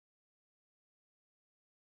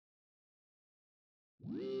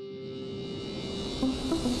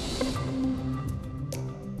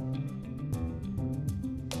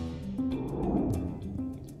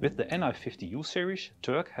With the NI50U series,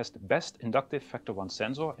 Turck has the best inductive factor 1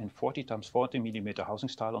 sensor in 40x40mm housing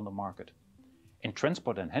style on the market. In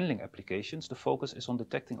transport and handling applications, the focus is on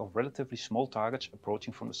detecting of relatively small targets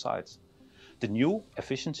approaching from the sides. The new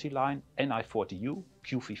efficiency line NI40U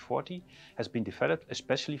QV40 has been developed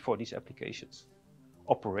especially for these applications.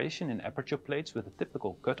 Operation in aperture plates with a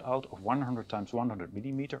typical cutout of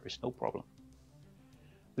 100x100mm is no problem.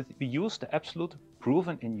 We use the absolute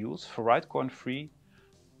proven in use ferrite corn-free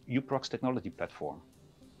uprox technology platform.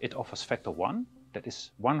 It offers factor 1, that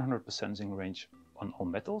is 100% sensing range on all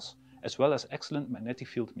metals, as well as excellent magnetic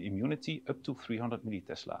field immunity up to 300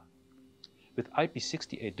 millitesla. With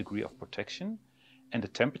IP68 degree of protection and a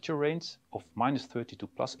temperature range of -30 to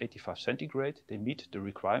 +85 centigrade, they meet the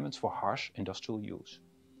requirements for harsh industrial use.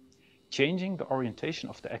 Changing the orientation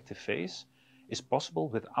of the active phase is possible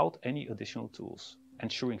without any additional tools,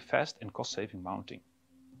 ensuring fast and cost-saving mounting.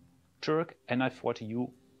 Turck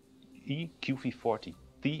NI40U QV40,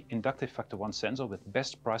 the inductive factor 1 sensor with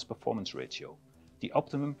best price-performance ratio, the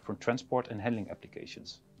optimum for transport and handling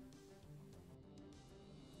applications.